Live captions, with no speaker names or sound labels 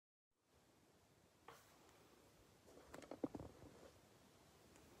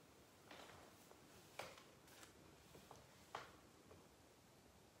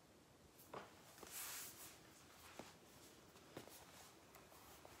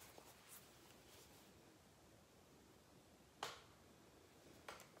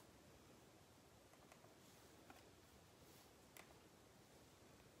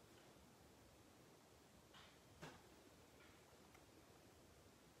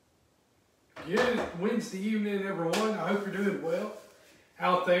Good Wednesday evening, everyone. I hope you're doing well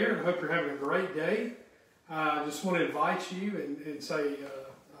out there, and I hope you're having a great day. I just want to invite you and say,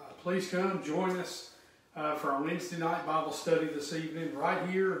 please come join us for our Wednesday night Bible study this evening, right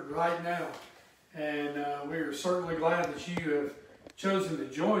here, right now. And we are certainly glad that you have chosen to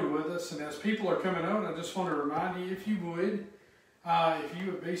join with us. And as people are coming on, I just want to remind you, if you would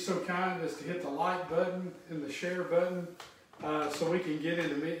be so kind as to hit the like button and the share button, so we can get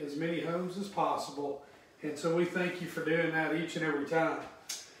into as many homes as possible. And so we thank you for doing that each and every time.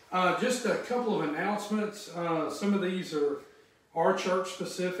 Just a couple of announcements. Some of these are church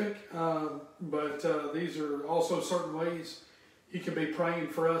specific, but these are also certain ways you can be praying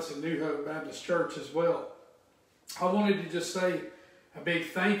for us at New Hope Baptist Church as well. I wanted to just say a big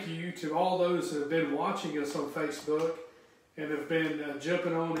thank you to all those that have been watching us on Facebook and have been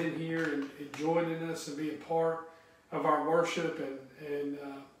jumping on in here and joining us and being part of our worship and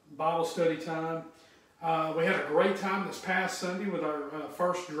Bible study time. We had a great time this past Sunday with our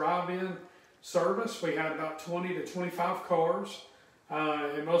first drive-in service. We had about 20 to 25 cars,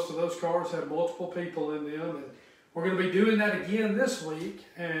 and most of those cars had multiple people in them. And we're going to be doing that again this week,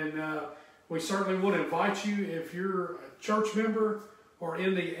 and we certainly want to invite you, if you're a church member or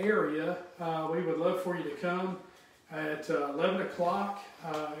in the area, we would love for you to come at 11 o'clock.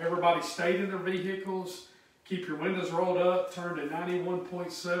 Everybody stayed in their vehicles. Keep your windows rolled up, turn to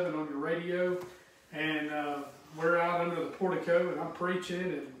 91.7 on your radio, and we're out under the portico, and I'm preaching,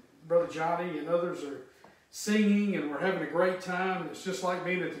 and Brother Johnny and others are singing, and we're having a great time. And it's just like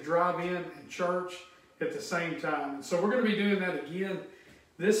being at the drive-in and church at the same time. And so we're going to be doing that again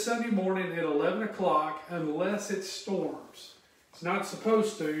this Sunday morning at 11 o'clock, unless it storms. It's not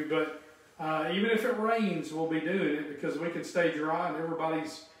supposed to, but even if it rains, we'll be doing it because we can stay dry and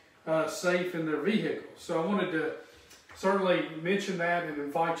everybody's safe in their vehicles. So I wanted to certainly mention that and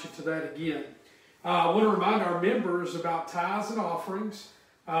invite you to that again. I want to remind our members about tithes and offerings.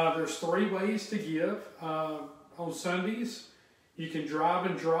 There's 3 ways to give. On Sundays, you can drive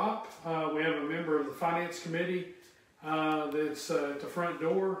and drop. We have a member of the finance committee that's at the front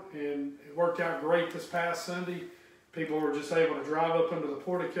door, and it worked out great this past Sunday. People were just able to drive up under the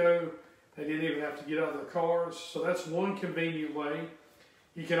portico. They didn't even have to get out of their cars. So that's one convenient way.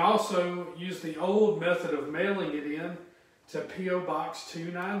 You can also use the old method of mailing it in to P.O. Box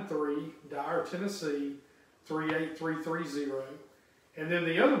 293, Dyer, Tennessee, 38330. And then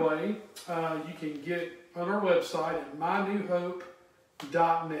the other way, you can get on our website at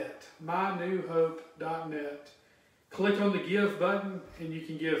mynewhope.net, mynewhope.net. Click on the Give button, and you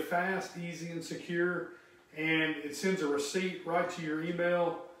can give fast, easy, and secure, and it sends a receipt right to your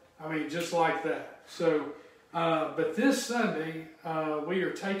email. I mean, just like that. So, but this Sunday, we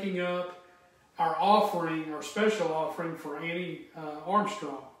are taking up our offering, our special offering for Annie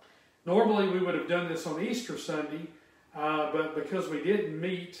Armstrong. Normally, we would have done this on Easter Sunday, but because we didn't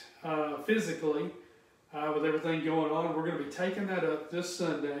meet physically with everything going on, we're going to be taking that up this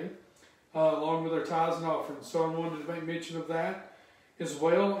Sunday, along with our tithes and offerings. So I wanted to make mention of that as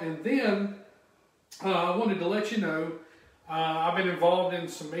well. And then I wanted to let you know, I've been involved in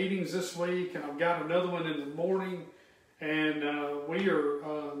some meetings this week, and I've got another one in the morning, and we are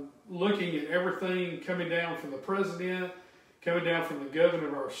looking at everything coming down from the president, coming down from the governor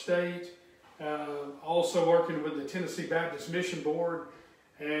of our state, also working with the Tennessee Baptist Mission Board,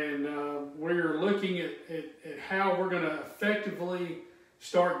 and we're looking at how we're going to effectively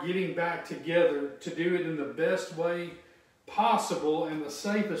start getting back together to do it in the best way possible and the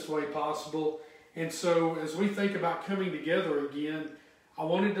safest way possible. And so as we think about coming together again, I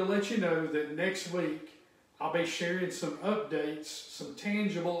wanted to let you know that next week I'll be sharing some updates, some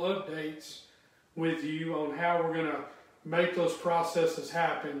tangible updates with you on how we're going to make those processes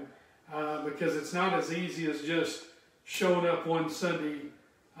happen, because it's not as easy as just showing up one Sunday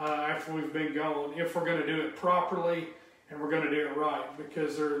after we've been gone, if we're going to do it properly and we're going to do it right,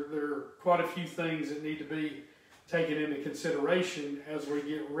 because there are quite a few things that need to be taken into consideration as we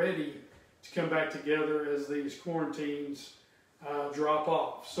get ready to come back together as these quarantines drop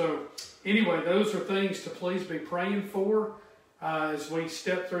off. So anyway, those are things to please be praying for as we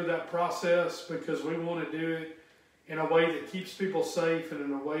step through that process, because we want to do it in a way that keeps people safe and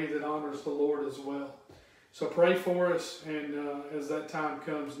in a way that honors the Lord as well. So pray for us and as that time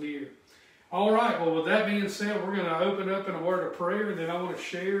comes near. All right, well, with that being said, we're going to open up in a word of prayer, and then I want to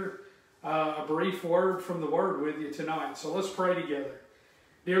share a brief word from the Word with you tonight. So let's pray together.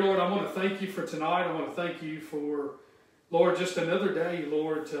 Dear Lord, I want to thank you for tonight. I want to thank you for, Lord, just another day,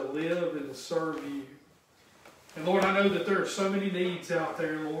 Lord, to live and to serve you. And Lord, I know that there are so many needs out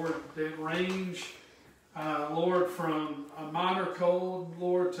there, Lord, that range, Lord, from a minor cold,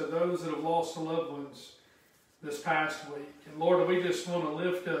 Lord, Lord, to those that have lost loved ones this past week. And Lord, we just want to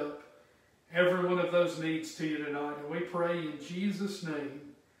lift up every one of those needs to you tonight. And we pray in Jesus' name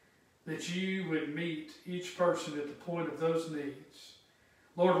that you would meet each person at the point of those needs.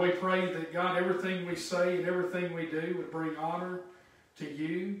 Lord, we pray that, God, everything we say and everything we do would bring honor to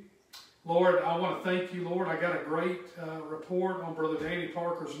you. Lord, I want to thank you, Lord. I got a great report on Brother Danny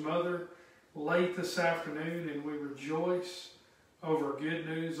Parker's mother late this afternoon, and we rejoice over good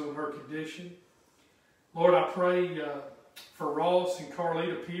news on her condition. Lord, I pray for Ross and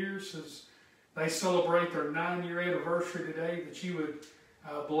Carlita Pierce as they celebrate their 9-year anniversary today, that you would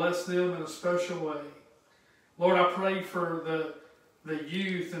bless them in a special way. Lord, I pray for the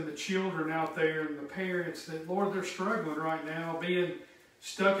youth and the children out there and the parents that, Lord, they're struggling right now, being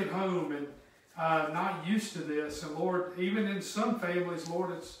stuck at home and not used to this. And Lord, even in some families,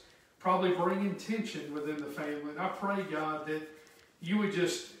 Lord, it's probably bringing tension within the family. And I pray, God, that you would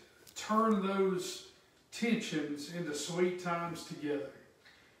just turn those tensions into sweet times together.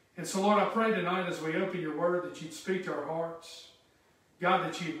 And so, Lord, I pray tonight as we open your word that you'd speak to our hearts. God,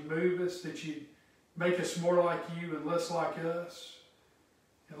 that you'd move us, that you'd make us more like you and less like us.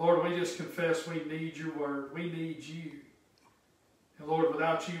 And Lord, we just confess we need your word. We need you. And Lord,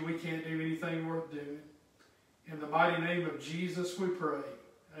 without you, we can't do anything worth doing. In the mighty name of Jesus, we pray.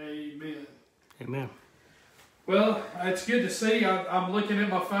 Amen. Amen. Well, it's good to see. I'm looking at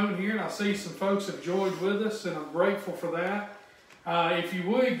my phone here, and I see some folks have joined with us, and I'm grateful for that. If you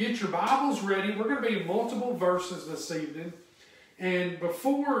would, get your Bibles ready. We're going to be in multiple verses this evening. And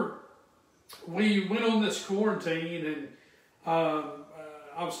before we went on this quarantine, and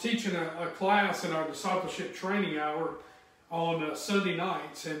I was teaching a class in our discipleship training hour on Sunday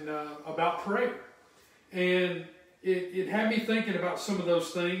nights and about prayer. And it had me thinking about some of those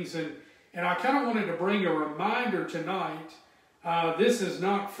things, and I kind of wanted to bring a reminder tonight. This is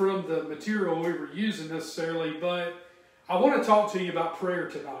not from the material we were using necessarily, but I want to talk to you about prayer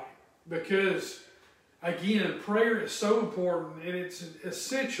tonight because, again, prayer is so important, and it's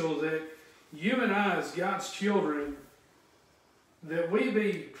essential that you and I, as God's children, that we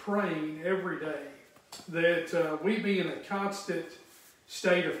be praying every day, that we be in a constant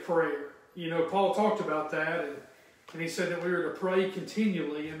state of prayer. You know, Paul talked about that, and he said that we were to pray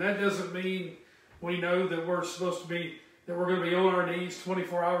continually, and that doesn't mean we know that we're supposed to be, that we're going to be on our knees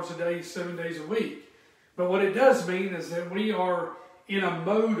 24 hours a day, 7 days a week. But what it does mean is that we are in a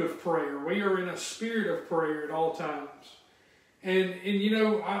mode of prayer. We are in a spirit of prayer at all times. And you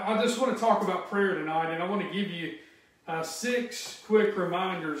know, I just want to talk about prayer tonight, and I want to give you 6 quick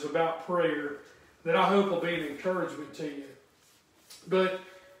reminders about prayer that I hope will be an encouragement to you. But,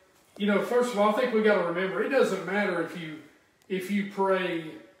 you know, first of all, I think we've got to remember, it doesn't matter if you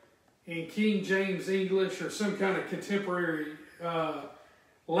pray in King James English or some kind of contemporary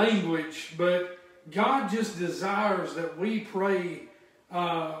language, but God just desires that we pray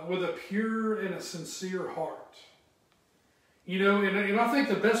with a pure and a sincere heart. You know, and I think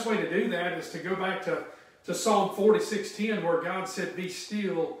the best way to do that is to go back to Psalm 46:10, where God said, "Be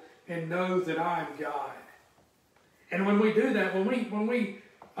still and know that I am God." And when we do that, when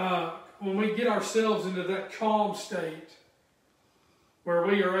we get ourselves into that calm state, where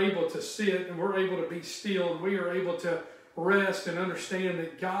we are able to sit and we're able to be still and we are able to rest and understand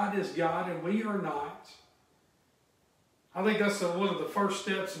that God is God and we are not, I think that's one of the first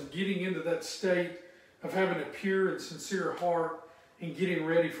steps of getting into that state of having a pure and sincere heart and getting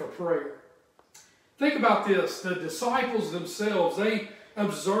ready for prayer. Think about this. The disciples themselves, they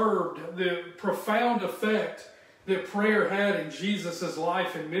observed the profound effect that prayer had in Jesus'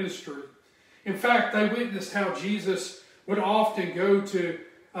 life and ministry. In fact, they witnessed how Jesus would often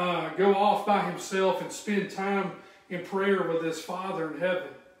go off by himself and spend time in prayer with his Father in heaven.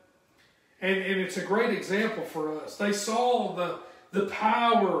 And it's a great example for us. They saw the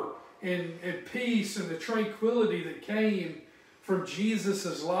power and peace and the tranquility that came from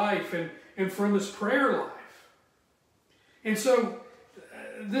Jesus' life and from his prayer life. And so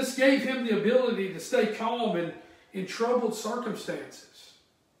this gave him the ability to stay calm in troubled circumstances.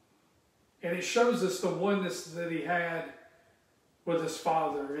 And it shows us the oneness that he had with his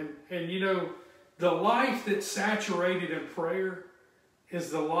Father. And you know, the life that's saturated in prayer is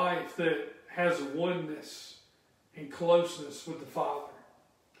the life that has oneness and closeness with the Father.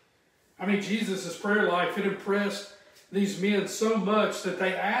 I mean, Jesus' prayer life, it impressed these men so much that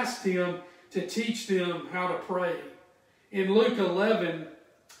they asked him to teach them how to pray. In Luke 11,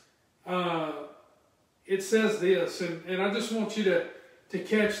 it says this, and I just want you to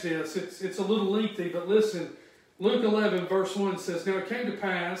catch this. It's a little lengthy, but listen. Luke 11, verse 1 says, "Now it came to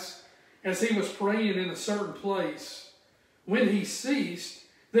pass, as he was praying in a certain place, when he ceased,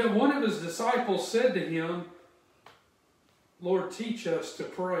 that one of his disciples said to him, Lord, teach us to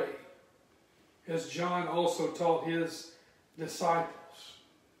pray, as John also taught his disciples.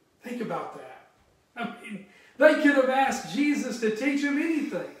 Think about that. I mean, they could have asked Jesus to teach them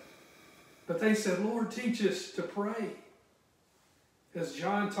anything. But they said, Lord, teach us to pray, as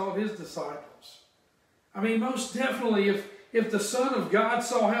John taught his disciples. I mean, most definitely, if the Son of God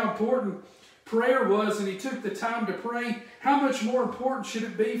saw how important prayer was and he took the time to pray, how much more important should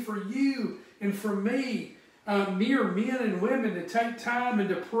it be for you and for me, mere men and women, to take time and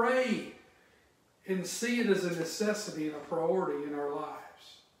to pray and see it as a necessity and a priority in our lives?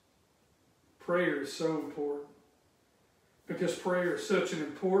 Prayer is so important because prayer is such an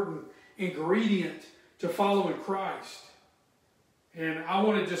important ingredient to following Christ. And I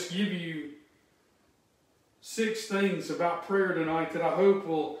want to just give you 6 things about prayer tonight that I hope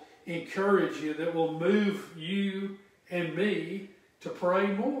will encourage you, that will move you and me to pray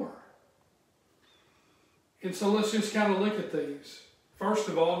more. And so let's just kind of look at these. First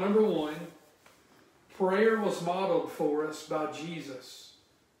of all, number 1, prayer was modeled for us by Jesus.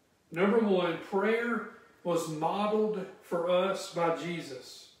 Number 1, prayer was modeled for us by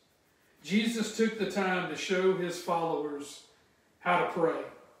Jesus. Jesus took the time to show his followers how to pray.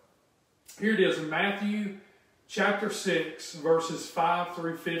 Here it is in Matthew chapter 6, verses 5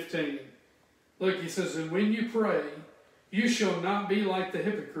 through 15. Look, he says, and when you pray, you shall not be like the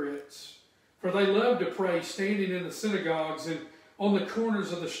hypocrites, for they love to pray standing in the synagogues and on the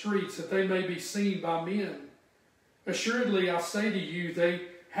corners of the streets, that they may be seen by men. Assuredly, I say to you, they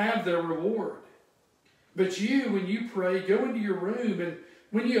have their reward. But you, when you pray, go into your room, and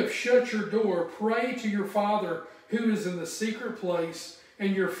when you have shut your door, pray to your Father who is in the secret place,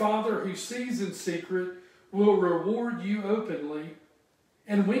 and your Father who sees in secret will reward you openly.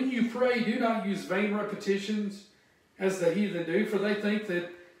 And when you pray, do not use vain repetitions as the heathen do, for they think that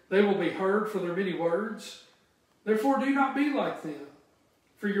they will be heard for their many words. Therefore, do not be like them,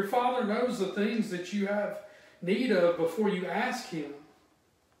 for your Father knows the things that you have need of before you ask him.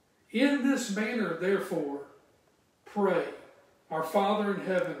 In this manner, therefore, pray. Our Father in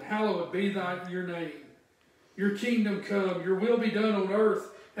heaven, hallowed be your name. Your kingdom come, your will be done on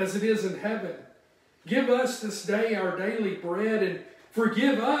earth as it is in heaven. Give us this day our daily bread, and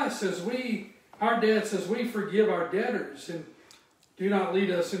forgive us our debts as we forgive our debtors. And do not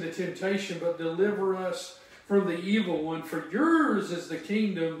lead us into temptation, but deliver us from the evil one. For yours is the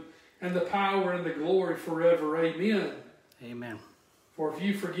kingdom and the power and the glory forever. Amen. Amen. For if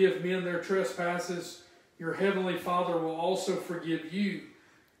you forgive men their trespasses, your heavenly Father will also forgive you.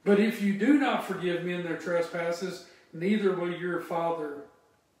 But if you do not forgive men their trespasses, neither will your Father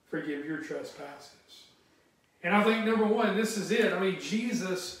forgive your trespasses. And I think, number 1, this is it. I mean,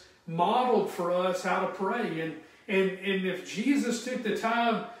 Jesus modeled for us how to pray. And if Jesus took the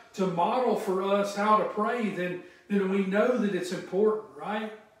time to model for us how to pray, then we know that it's important,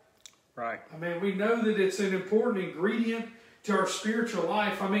 right? Right. I mean, we know that it's an important ingredient to our spiritual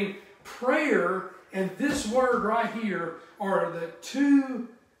life. I mean, prayer and this word right here are the two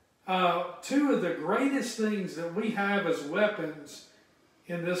of the greatest things that we have as weapons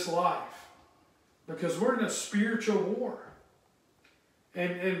in this life. Because we're in a spiritual war.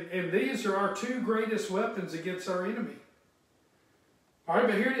 And these are our 2 greatest weapons against our enemy. All right,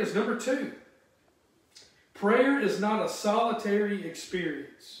 but here it is, number 2. Prayer is not a solitary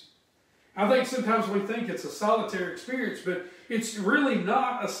experience. I think sometimes we think it's a solitary experience, but it's really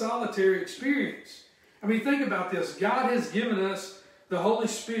not a solitary experience. I mean, think about this. God has given us the Holy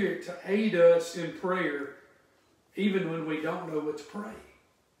Spirit to aid us in prayer, even when we don't know what to pray.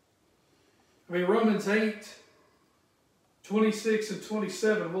 I mean, Romans 8, 26 and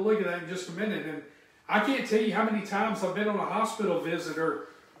 27, we'll look at that in just a minute. And I can't tell you how many times I've been on a hospital visit or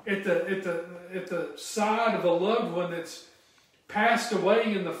at the side of a loved one that's passed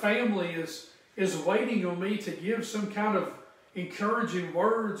away, and the family is waiting on me to give some kind of encouraging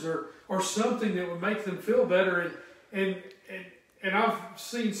words or something that would make them feel better. And I've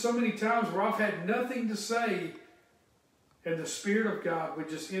seen so many times where I've had nothing to say, and the Spirit of God would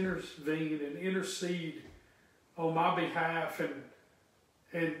just intervene and intercede on my behalf,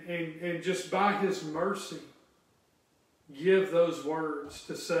 and just by His mercy give those words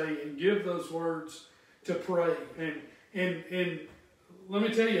to say and give those words to pray. And let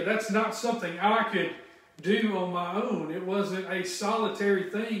me tell you, that's not something I could do on my own. It wasn't a solitary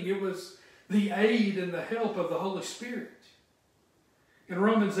thing. It was the aid and the help of the Holy Spirit. In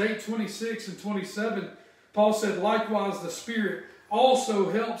Romans 8, 26 and 27, Paul said, likewise the Spirit also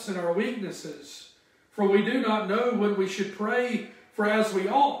helps in our weaknesses, for we do not know what we should pray for as we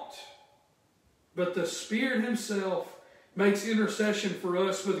ought. But the Spirit Himself makes intercession for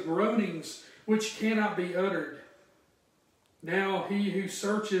us with groanings which cannot be uttered. Now he who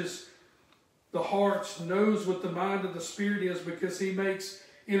searches the hearts knows what the mind of the Spirit is, because he makes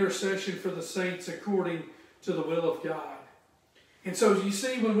intercession for the saints according to the will of God. And so you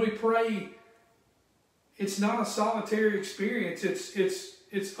see, when we pray, it's not a solitary experience.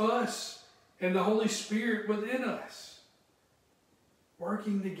 It's us and the Holy Spirit within us,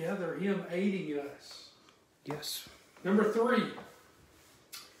 working together, Him aiding us. Yes. Number 3,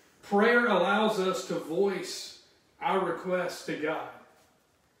 prayer allows us to voice our requests to God.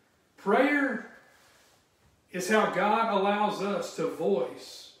 Prayer is how God allows us to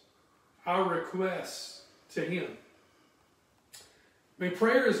voice our requests to Him. I mean,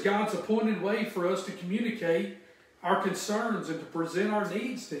 prayer is God's appointed way for us to communicate our concerns and to present our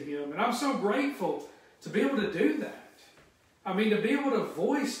needs to Him. And I'm so grateful to be able to do that. I mean, to be able to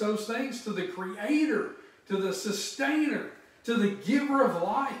voice those things to the Creator, to the Sustainer, to the Giver of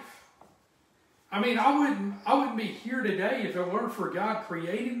life. I mean, I wouldn't be here today if it weren't for God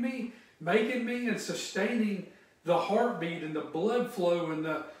creating me, making me, and sustaining the heartbeat and the blood flow and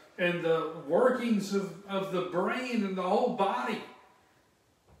the workings of the brain and the whole body.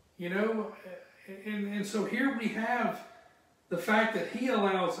 You know, and so here we have the fact that He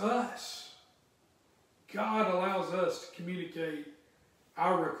allows us, God allows us to communicate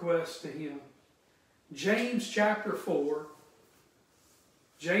our requests to Him. James chapter 4,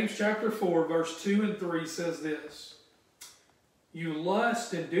 verse 2 and 3 says this: You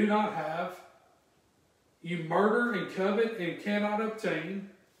lust and do not have, you murder and covet and cannot obtain,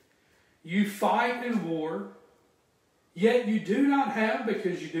 you fight and war, yet you do not have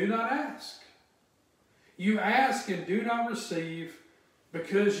because you do not ask. You ask and do not receive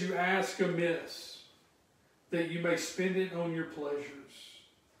because you ask amiss, that you may spend it on your pleasures.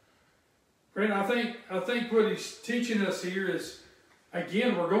 Friend, I think what he's teaching us here is,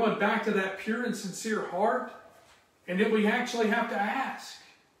 again, we're going back to that pure and sincere heart, and that we actually have to ask.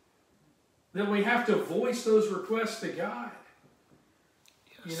 That we have to voice those requests to God.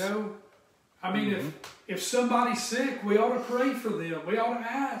 Yes. You know, I mean, if somebody's sick, we ought to pray for them. We ought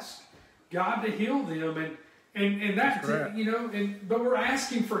to ask God to heal them, and that's right. You know, but we're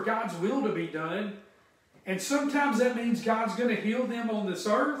asking for God's will to be done, and sometimes that means God's going to heal them on this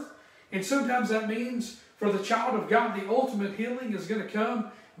earth, and sometimes that means for the child of God, the ultimate healing is going to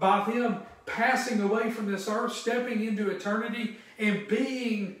come by them passing away from this earth, stepping into eternity, and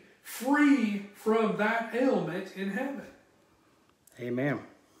being free from that ailment in heaven. Amen.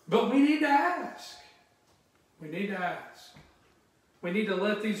 But we need to ask. We need to ask. We need to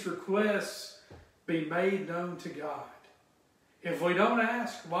let these requests be made known to God. If we don't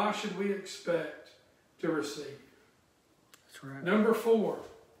ask, why should we expect to receive? That's right. Number 4,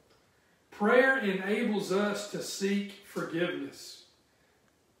 prayer enables us to seek forgiveness.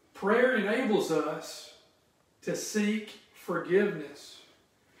 Prayer enables us to seek forgiveness.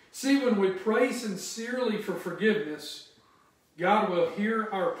 See, when we pray sincerely for forgiveness, God will hear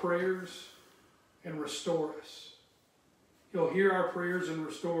our prayers and restore us. He'll hear our prayers and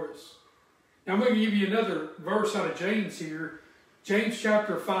restore us. Now I'm going to give you another verse out of James here. James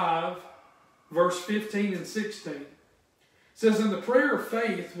chapter 5, verse 15 and 16. It says, And the prayer of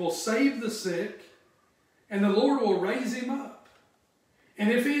faith will save the sick, and the Lord will raise him up. And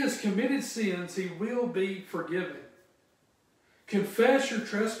if he has committed sins, he will be forgiven. Confess your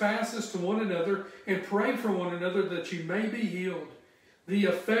trespasses to one another and pray for one another that you may be healed. The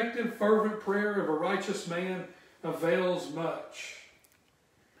effective, fervent prayer of a righteous man avails much.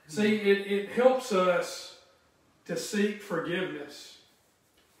 See, it helps us to seek forgiveness.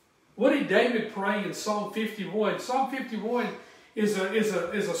 What did David pray in Psalm 51? Psalm 51 is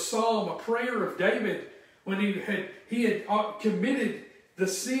a psalm, a prayer of David when he had committed the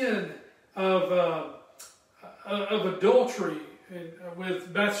sin of adultery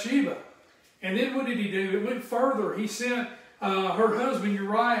with Bathsheba. And then what did he do? It went further. He sent her husband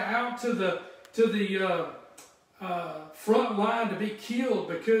Uriah out to the front line to be killed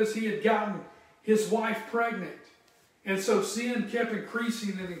because he had gotten his wife pregnant. And so sin kept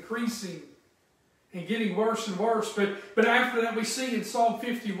increasing and increasing and getting worse and worse. But after that, we see in Psalm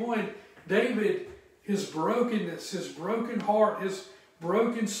 51, David, his brokenness, his broken heart, his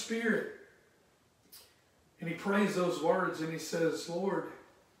broken spirit. And he prays those words and he says, Lord,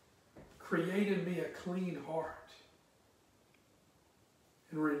 create in me a clean heart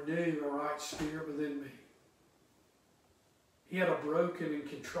and renew a right spirit within me. He had a broken and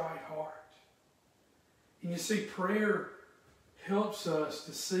contrite heart. And you see, prayer helps us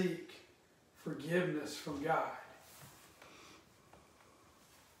to seek forgiveness from God.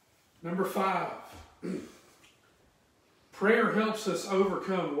 Number 5, prayer helps us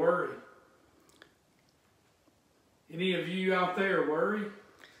overcome worry. Any of you out there worry?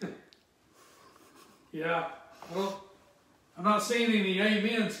 Yeah. Well, I'm not seeing any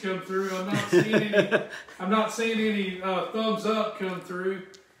amens come through. I'm not seeing any thumbs up come through.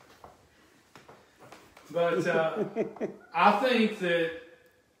 But I think that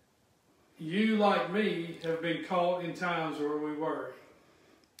you, like me, have been caught in times where we worry.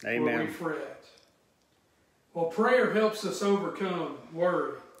 Amen. Where we fret. Well, prayer helps us overcome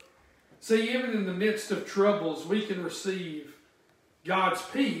worry. See, even in the midst of troubles, we can receive God's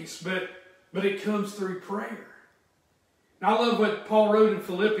peace, but it comes through prayer. Now, I love what Paul wrote in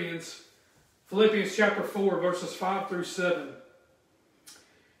Philippians chapter 4, verses 5 through 7.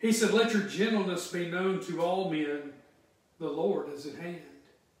 He said, "Let your gentleness be known to all men. The Lord is at hand.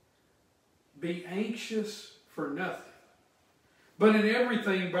 Be anxious for nothing, but in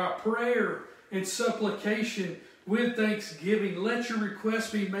everything by prayer and supplication with thanksgiving, let your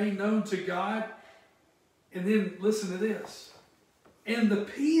requests be made known to God." And then listen to this. "And the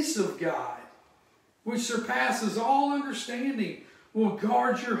peace of God, which surpasses all understanding, will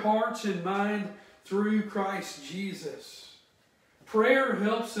guard your hearts and mind through Christ Jesus." Prayer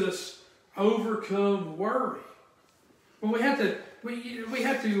helps us overcome worry. Well, we have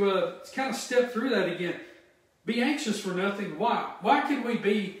to kind of step through that again. Be anxious for nothing. Why?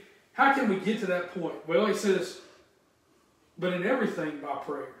 How can we get to that point? Well, he says, but in everything by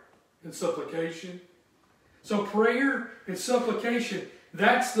prayer and supplication. So prayer and supplication,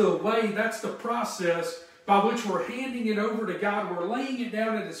 that's the way, that's the process by which we're handing it over to God. We're laying it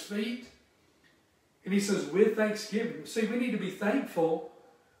down at His feet. And he says, with thanksgiving. See, we need to be thankful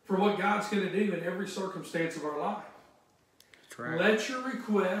for what God's going to do in every circumstance of our life. That's right. Let your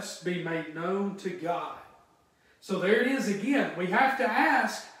requests be made known to God. So there it is again. We have to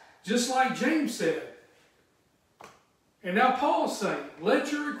ask, just like James said. And now Paul's saying,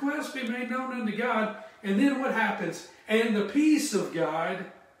 let your requests be made known unto God. And then what happens? And the peace of God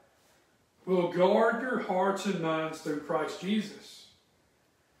will guard your hearts and minds through Christ Jesus.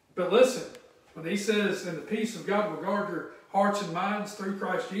 But listen, when he says, and the peace of God will guard your hearts and minds through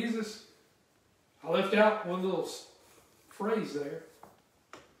Christ Jesus, I left out one little phrase there.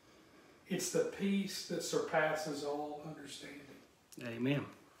 It's the peace that surpasses all understanding. Amen.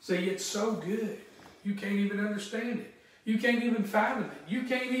 See, it's so good. You can't even understand it. You can't even fathom it. You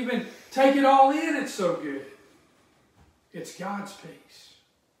can't even take it all in. It's so good. It's God's peace.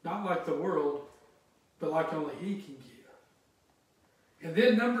 Not like the world, but like only He can give. And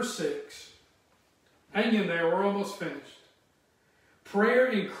then number 6. Hang in there, we're almost finished. Prayer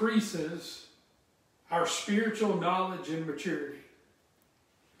increases our spiritual knowledge and maturity.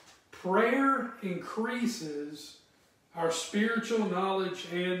 Prayer increases our spiritual knowledge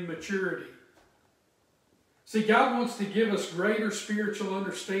and maturity. See, God wants to give us greater spiritual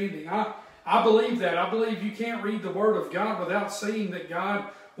understanding. I believe that. I believe you can't read the Word of God without seeing that God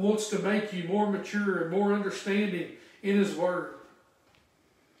wants to make you more mature and more understanding in His Word.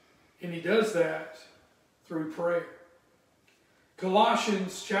 And He does that through prayer.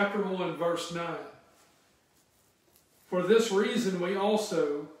 Colossians chapter 1, verse 9. For this reason we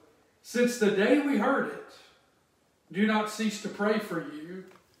also, since the day we heard it, do not cease to pray for you,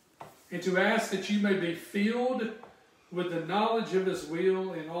 and to ask that you may be filled with the knowledge of His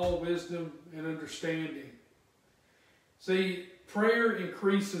will in all wisdom and understanding. See, prayer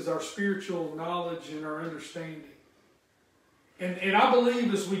increases our spiritual knowledge and our understanding. And I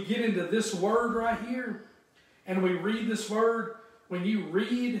believe as we get into this word right here, and we read this word, when you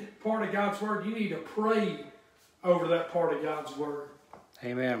read part of God's word, you need to pray over that part of God's word.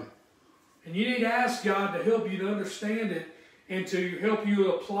 Amen. And you need to ask God to help you to understand it and to help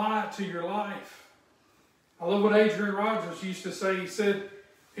you apply it to your life. I love what Adrian Rogers used to say.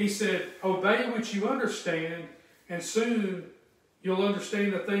 He said, obey what you understand, and soon you'll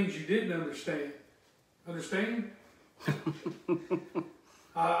understand the things you didn't understand. Understand?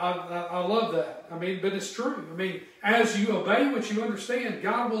 I love that. I mean, but it's true. I mean, as you obey what you understand,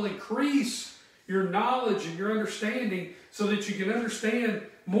 God will increase your knowledge and your understanding so that you can understand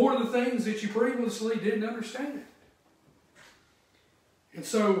more of the things that you previously didn't understand. And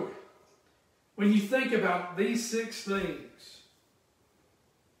so, when you think about these 6 things,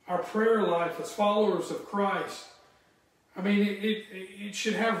 our prayer life as followers of Christ, I mean, it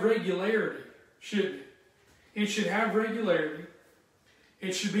should have regularity, shouldn't it? It should have regularity.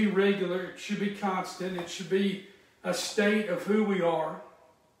 It should be regular. It should be constant. It should be a state of who we are.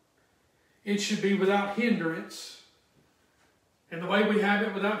 It should be without hindrance. And the way we have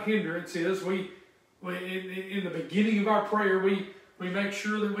it without hindrance is we in the beginning of our prayer, we make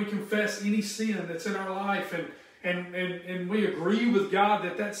sure that we confess any sin that's in our life, and we agree with God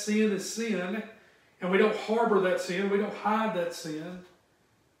that that sin is sin, and we don't harbor that sin, we don't hide that sin.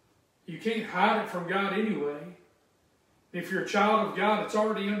 You can't hide it from God anyway. If you're a child of God, it's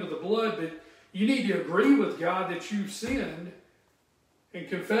already under the blood, but you need to agree with God that you've sinned and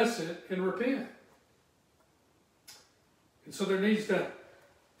confess it and repent. And so we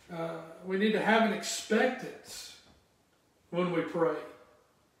need to have an expectance when we pray.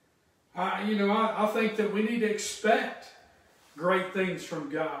 I think that we need to expect great things from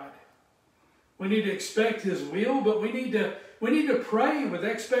God. We need to expect His will, but we need to pray with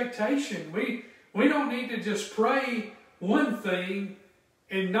expectation. We don't need to just pray one thing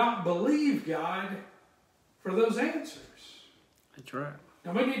and not believe God for those answers. That's right.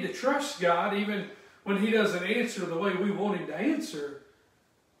 Now we need to trust God even when He doesn't answer the way we want Him to answer.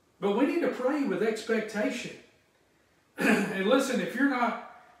 But we need to pray with expectation. And listen, if you're not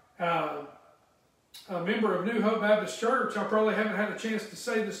a member of New Hope Baptist Church, I probably haven't had a chance to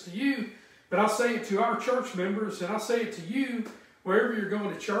say this to you, but I'll say it to our church members, and I'll say it to you wherever you're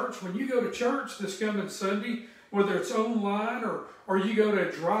going to church. When you go to church this coming Sunday, whether it's online or you go to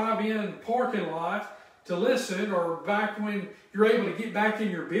a drive-in parking lot to listen, or back when you're able to get back in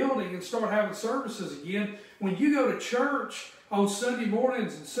your building and start having services again, when you go to church on Sunday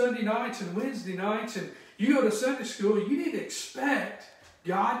mornings and Sunday nights and Wednesday nights, and you go to Sunday school, you need to expect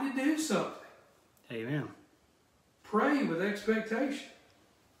God to do something. Amen. Pray with expectation.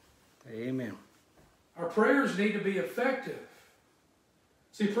 Amen. Our prayers need to be effective.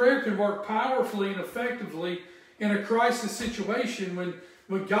 See, prayer can work powerfully and effectively in a crisis situation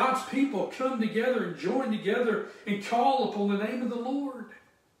when God's people come together and join together and call upon the name of the Lord.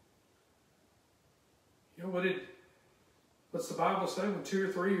 You know, what's the Bible say? When 2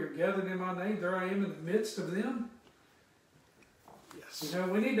 or 3 are gathered in my name, there I am in the midst of them. Yes. You know,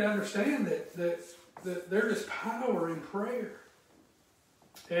 we need to understand that there is power in prayer.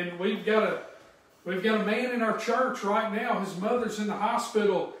 And we've got a man in our church right now. His mother's in the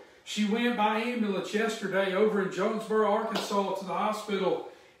hospital. She went by ambulance yesterday over in Jonesboro, Arkansas, to the hospital,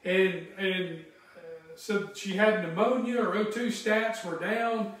 and said she had pneumonia. Her O2 stats were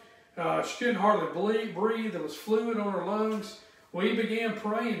down. She couldn't hardly breathe. There was fluid on her lungs. We began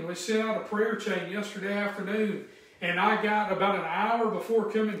praying. We sent out a prayer chain yesterday afternoon, and I got about an hour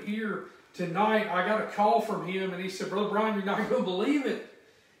before coming here tonight, I got a call from him, and he said, "Brother Bryan, you're not going to believe it."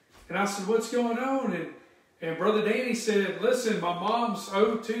 And I said, "What's going on?" And Brother Danny said, "Listen, my mom's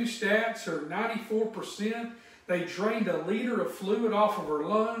O2 stats are 94%. They drained a liter of fluid off of her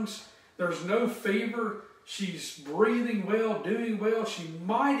lungs. There's no fever. She's breathing well, doing well. She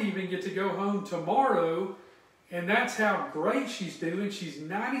might even get to go home tomorrow." And that's how great she's doing. She's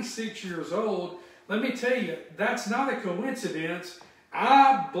 96 years old. Let me tell you, that's not a coincidence.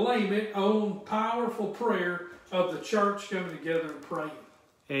 I blame it on powerful prayer of the church coming together and praying.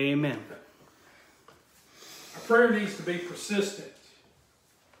 Amen. Our prayer needs to be persistent.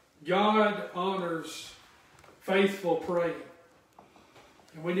 God honors faithful praying.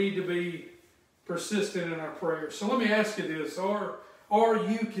 And we need to be persistent in our prayers. So let me ask you this. Are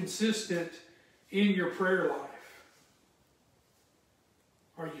you consistent in your prayer life?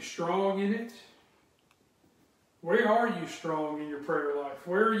 Are you strong in it? Where are you strong in your prayer life?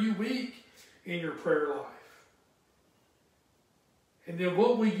 Where are you weak in your prayer life? And then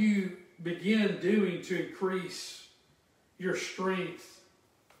what will you begin doing to increase your strength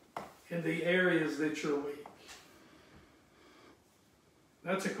in the areas that you're weak?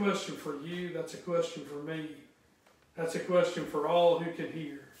 That's a question for you. That's a question for me. That's a question for all who can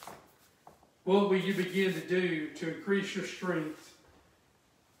hear. What will you begin to do to increase your strength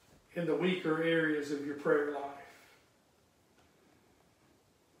in the weaker areas of your prayer life?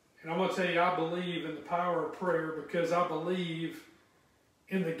 And I'm going to tell you, I believe in the power of prayer because I believe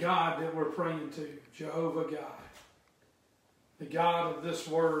in the God that we're praying to, Jehovah God, the God of this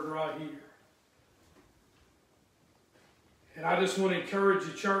word right here. And I just want to encourage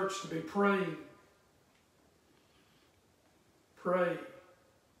the church to be praying. Pray.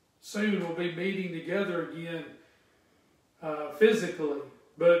 Soon we'll be meeting together again physically,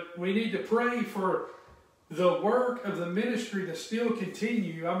 but we need to pray for the work of the ministry to still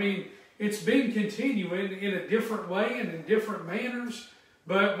continue. I mean, it's been continuing in a different way and in different manners,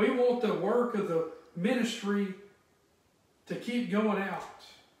 but we want the work of the ministry to keep going out.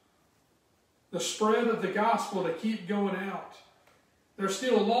 The spread of the gospel to keep going out. There's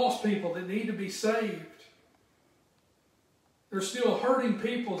still lost people that need to be saved. There's still hurting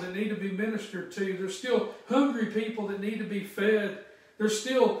people that need to be ministered to. There's still hungry people that need to be fed. There's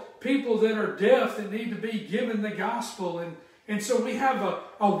still people that are deaf that need to be given the gospel. And so we have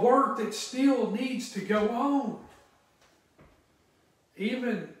a work that still needs to go on.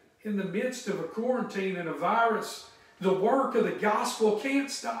 even in the midst of a quarantine and a virus, the work of the gospel can't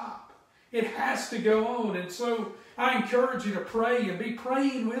stop. It has to go on. And so I encourage you to pray and be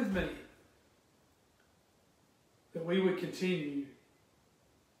praying with me that we would continue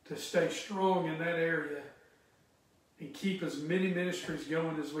to stay strong in that area and keep as many ministries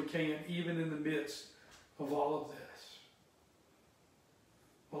going as we can, even in the midst of all of this.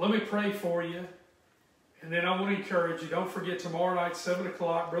 Well, let me pray for you, and then I want to encourage you. Don't forget, tomorrow night, 7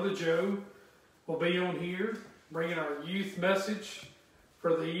 o'clock, Brother Joe will be on here bringing our youth message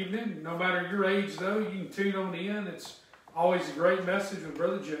for the evening. No matter your age, though, you can tune on in. It's always a great message with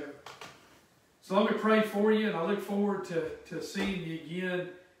Brother Joe. So let me pray for you, and I look forward to seeing you again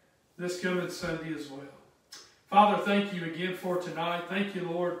this coming Sunday as well. Father, thank you again for tonight. Thank you,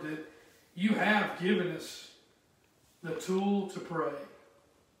 Lord, that you have given us the tool to pray.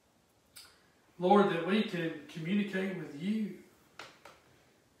 Lord, that we can communicate with you.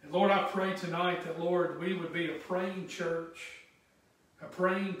 And Lord, I pray tonight that, Lord, we would be a praying church, a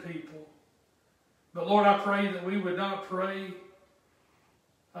praying people. But Lord, I pray that we would not pray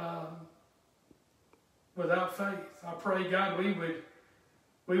without faith. I pray, God,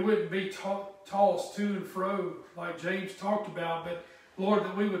 we wouldn't be tossed to and fro like James talked about, but Lord,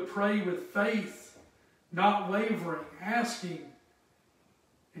 that we would pray with faith, not wavering, asking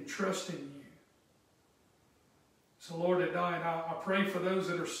and trusting you. So Lord, tonight I pray for those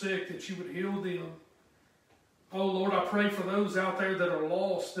that are sick that you would heal them. Oh Lord, I pray for those out there that are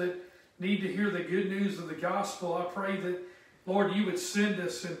lost, that need to hear the good news of the gospel. I pray that, Lord, you would send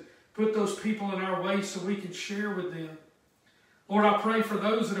us and put those people in our way so we can share with them. Lord, I pray for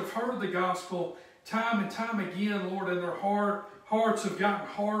those that have heard the gospel time and time again, Lord, and their hearts have gotten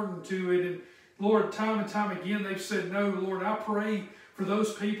hardened to it. And Lord, time and time again, they've said no. Lord, I pray for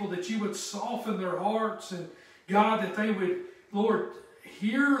those people that you would soften their hearts, and God, that they would, Lord,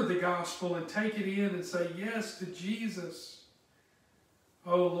 hear the gospel and take it in and say yes to Jesus.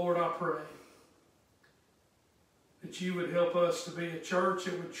 Oh, Lord, I pray that you would help us to be a church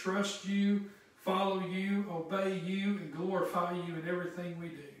that would trust you, follow you, obey you, and glorify you in everything we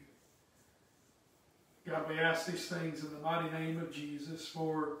do. God, we ask these things in the mighty name of Jesus,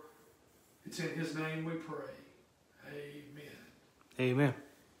 for it's in his name we pray. Amen. Amen.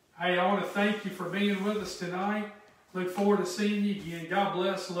 Hey, I want to thank you for being with us tonight. Look forward to seeing you again. God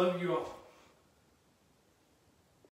bless. Love you all.